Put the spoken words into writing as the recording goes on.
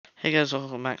Hey guys,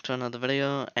 welcome back to another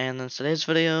video, and in today's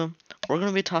video, we're going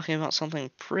to be talking about something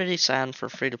pretty sad for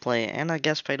free-to-play, and I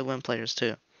guess pay-to-win players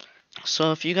too.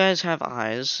 So if you guys have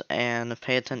eyes and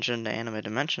pay attention to Anime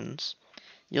Dimensions,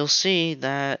 you'll see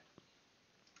that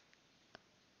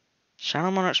Shadow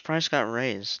Monarch's price got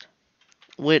raised.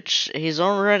 Which, he's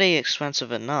already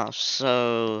expensive enough,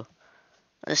 so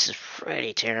this is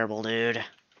pretty terrible, dude.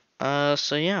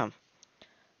 So yeah,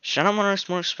 Shadow Monarch's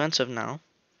more expensive now,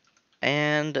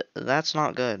 and that's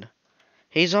not good.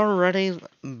 He's already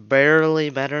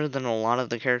barely better than a lot of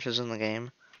the characters in the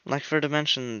game. Like for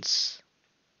Dimensions,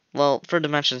 well, for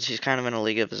Dimensions he's kind of in a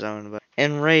league of his own, but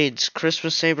in Raids,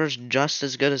 Christmas Saber's just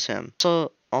as good as him.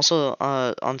 Also,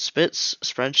 on Spit's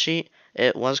spreadsheet,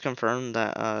 it was confirmed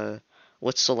that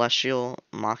with Celestial,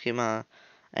 Makima,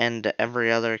 and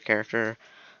every other character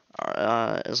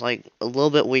is like a little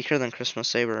bit weaker than Christmas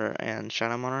Saber and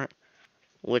Shadow Monarch,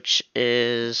 which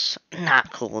is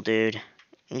not cool, dude.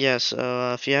 Yeah,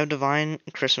 so if you have Divine,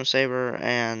 Christmas Saber,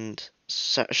 and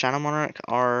Shadow Monarch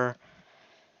are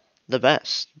the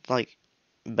best. Like,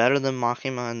 better than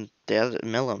Makima and the other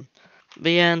Milim.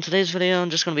 But yeah, in today's video, I'm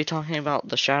just going to be talking about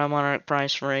the Shadow Monarch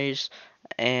price raise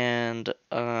and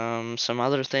some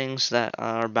other things that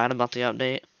are bad about the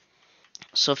update.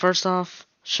 So first off,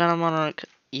 Shadow Monarch,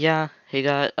 yeah, he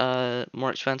got more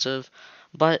expensive,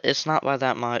 but it's not by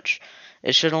that much.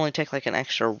 It should only take like an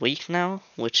extra week now,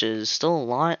 which is still a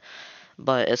lot,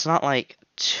 but it's not like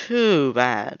too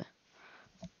bad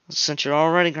since you're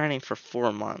already grinding for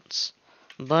 4 months.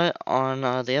 But on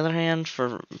the other hand,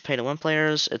 for pay to win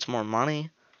players, it's more money.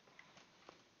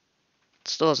 It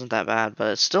still isn't that bad,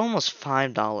 but it's still almost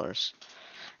 $5.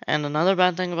 And another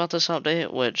bad thing about this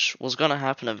update, which was going to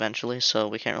happen eventually, so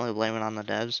we can't really blame it on the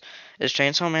devs, is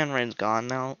Chainsaw Man Raid's gone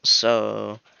now,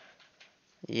 so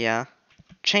yeah.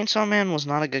 Chainsaw Man was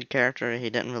not a good character,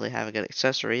 he didn't really have a good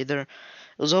accessory either. It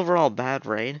was overall a bad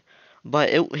raid,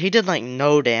 but he did like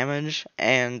no damage,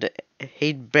 and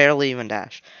he barely even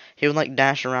dash. He would like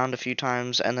dash around a few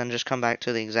times and then just come back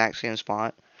to the exact same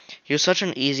spot. He was such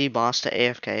an easy boss to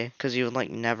AFK, because he would like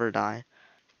never die.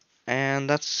 And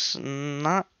that's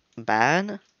not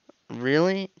bad,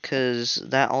 really, because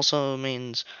that also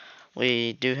means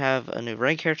we do have a new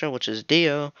raid character, which is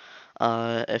Dio.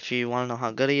 If you want to know how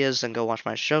good he is, then go watch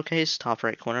my showcase, top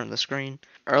right corner of the screen.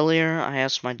 Earlier, I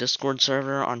asked my Discord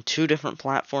server on 2 different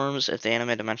platforms if the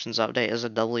Anime Dimensions update is a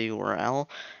WRL,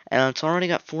 and it's already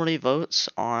got 40 votes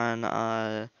on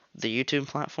the YouTube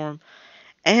platform,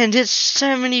 and it's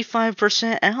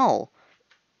 75% L.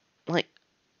 Like,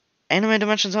 Anime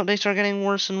Dimensions updates are getting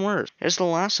worse and worse. Here's the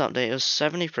last update, it was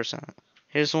 70%.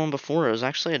 Here's the one before, it was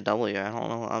actually a W. I don't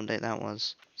know what update that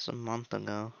was. It's a month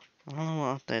ago. I don't know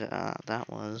what update that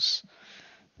was.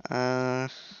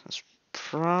 It's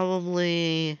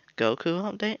probably Goku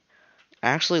update. I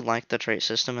actually like the trait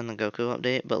system in the Goku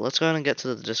update, but let's go ahead and get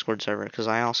to the Discord server, because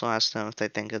I also asked them if they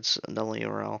think it's a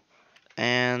WRL.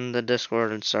 And the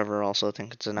Discord server also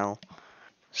think it's an L.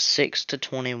 6 to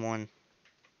 21.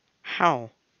 How?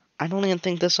 I don't even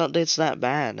think this update's that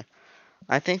bad.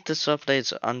 I think this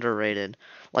update's underrated.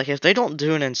 Like, if they don't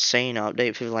do an insane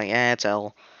update, people are like, it's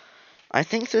L. I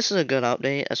think this is a good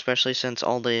update, especially since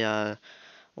all the,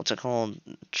 what's it called,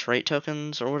 trait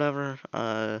tokens or whatever,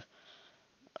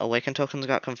 awaken tokens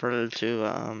got converted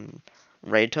to,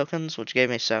 raid tokens, which gave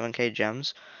me 7k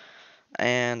gems.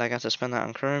 And I got to spend that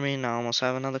on Kurumi, now I almost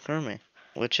have another Kurumi.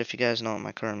 Which, if you guys know what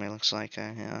my Kurumi looks like,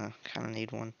 I kind of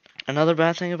need one. Another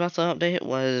bad thing about the update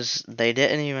was they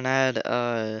didn't even add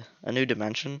a new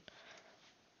dimension.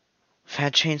 I've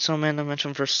had Chainsaw Man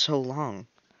dimension for so long.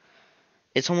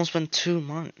 It's almost been 2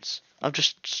 months of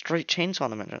just straight Chainsaw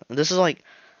dimension. This is like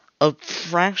a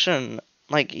fraction.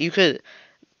 Like, you could,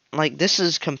 like, this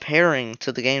is comparing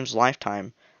to the game's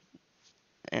lifetime.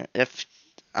 If,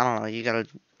 I don't know, you gotta,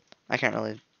 I can't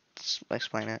really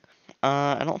explain it.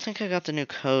 I don't think I got the new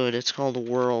code. It's called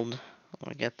World. Let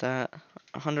me get that.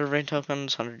 100 raid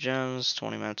tokens, 100 gems,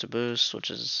 20 minutes of boost, which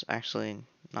is actually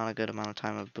not a good amount of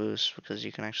time of boost because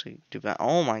you can actually do that.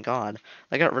 Oh my god,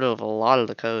 they got rid of a lot of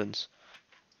the codes.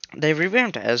 They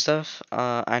revamped Esdef.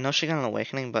 I know she got an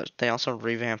awakening, but they also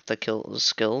revamped the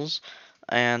skills,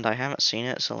 and I haven't seen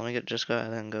it, so let me just go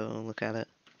ahead and go look at it.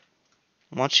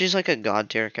 Well, she's like a god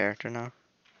tier character now.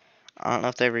 I don't know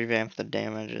if they revamped the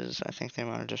damages. I think they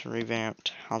might have just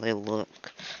revamped how they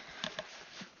look.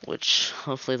 Which,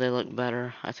 hopefully they look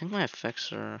better. I think my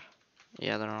effects are...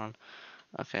 Yeah, they're on.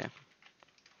 Okay.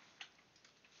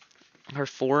 Her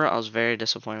 4, I was very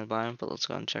disappointed by, but let's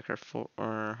go and check her 4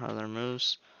 or her other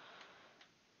moves.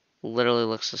 Literally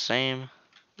looks the same.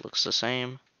 Looks the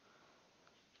same.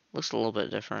 Looks a little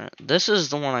bit different. This is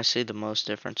the one I see the most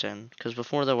difference in, because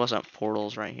before there wasn't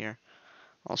portals right here.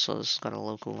 Also, it's got a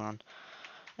local on.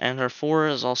 And her 4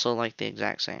 is also like the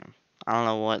exact same. I don't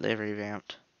know what they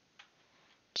revamped.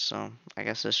 So, I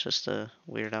guess it's just a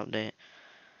weird update.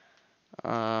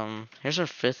 Here's her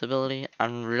 5th ability.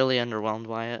 I'm really underwhelmed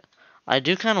by it. I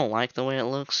do kind of like the way it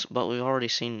looks, but we've already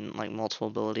seen like multiple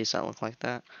abilities that look like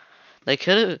that. They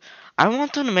could have. I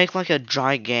want them to make like a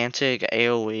gigantic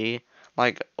AoE.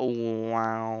 Like,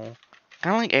 wow.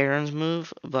 Kind of like Aaron's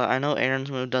move, but I know Aaron's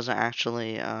move doesn't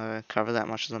actually cover that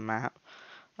much of the map.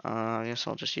 I guess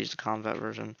I'll just use the combat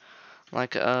version.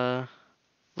 Like, look at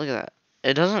that.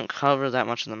 It doesn't cover that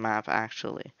much of the map,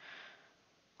 actually.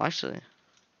 Actually,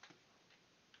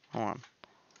 hold on.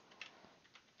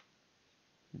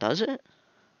 Does it?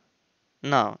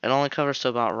 No, it only covers to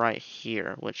about right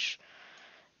here, which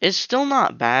is still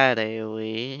not bad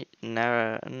AoE.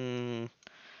 Never,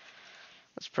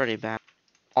 that's pretty bad.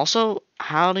 Also,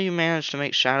 how do you manage to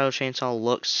make Shadow Chainsaw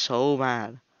look so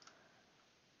bad?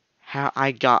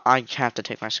 I have to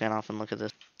take my skin off and look at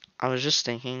this. I was just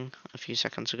thinking a few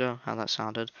seconds ago how that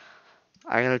sounded.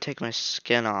 I gotta take my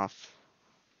skin off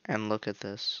and look at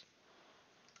this.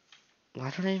 Why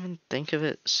did I even think of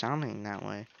it sounding that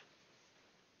way?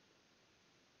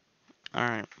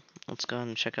 Alright, let's go ahead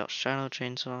and check out Shadow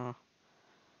Chainsaw.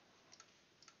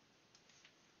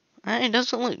 It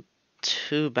doesn't look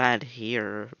too bad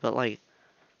here, but like,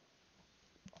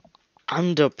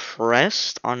 I'm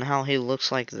depressed on how he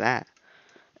looks like that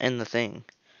in the thing.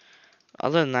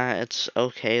 Other than that, it's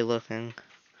okay looking.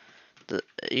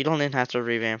 You don't even have to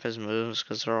revamp his moves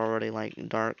because they're already like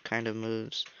dark kind of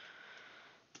moves.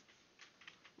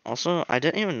 Also, I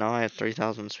didn't even know I had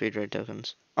 3,000 speed raid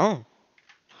tokens. Oh,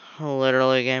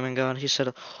 literally gaming god. He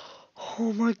said,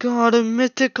 "Oh my god, a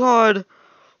mythic card!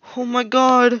 Oh my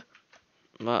god!"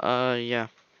 But yeah.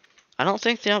 I don't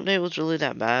think the update was really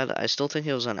that bad. I still think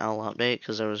it was an L update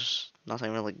because there was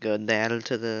nothing really good they added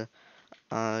to the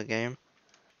game.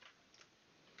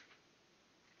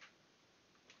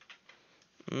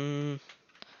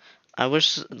 I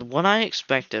wish what I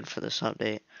expected for this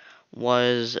update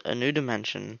was a new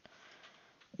dimension,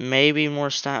 maybe more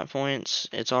stat points.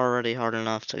 It's already hard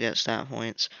enough to get stat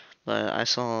points, but I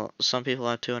saw some people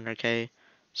have 200k,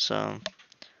 so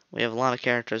we have a lot of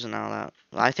characters now that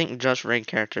I think just raid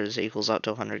characters equals up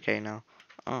to 100k now.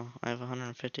 Oh, I have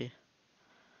 150.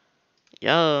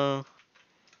 Yo,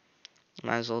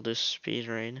 might as well do speed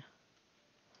raid.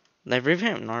 They've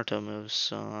revamped Naruto moves,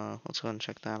 so let's go ahead and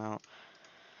check that out.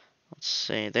 Let's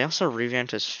see. They also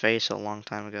revamped his face a long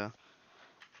time ago.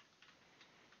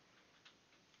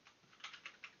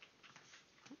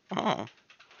 Oh.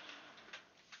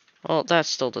 Well, that's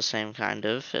still the same kind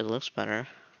of. It looks better.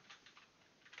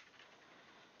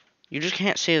 You just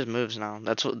can't see his moves now.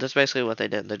 That's basically what they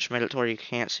did. They just made it to where you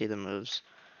can't see the moves.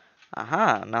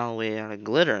 Aha! Now we have a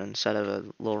glitter instead of a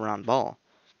little round ball.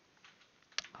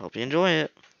 Hope you enjoy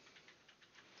it.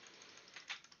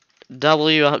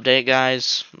 W update,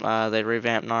 guys. They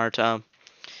revamped Naruto.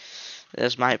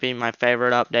 This might be my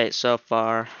favorite update so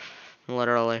far.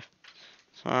 Literally.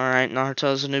 Alright,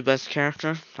 Naruto's the new best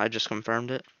character. I just confirmed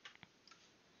it.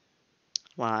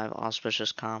 Wow, I have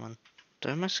auspicious common. Do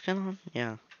I have my skin on?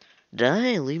 Yeah. Did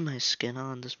I leave my skin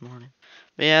on this morning?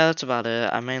 But yeah, that's about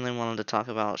it. I mainly wanted to talk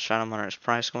about Shadow Monarch's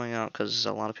price going up because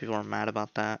a lot of people are mad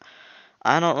about that.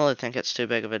 I don't really think it's too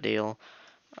big of a deal.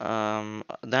 Then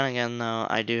again, though,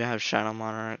 I do have Shadow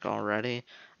Monarch already,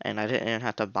 and I didn't even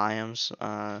have to buy him.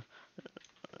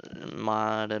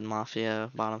 Mod and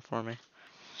Mafia bought him for me.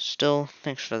 Still,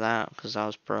 thanks for that because I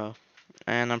was pro.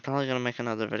 And I'm probably gonna make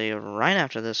another video right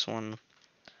after this one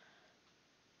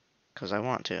because I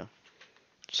want to.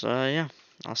 So yeah,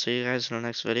 I'll see you guys in the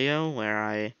next video where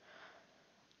I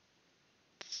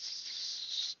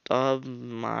stub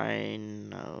my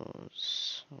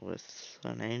nose with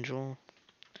an angel.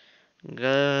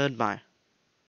 Goodbye.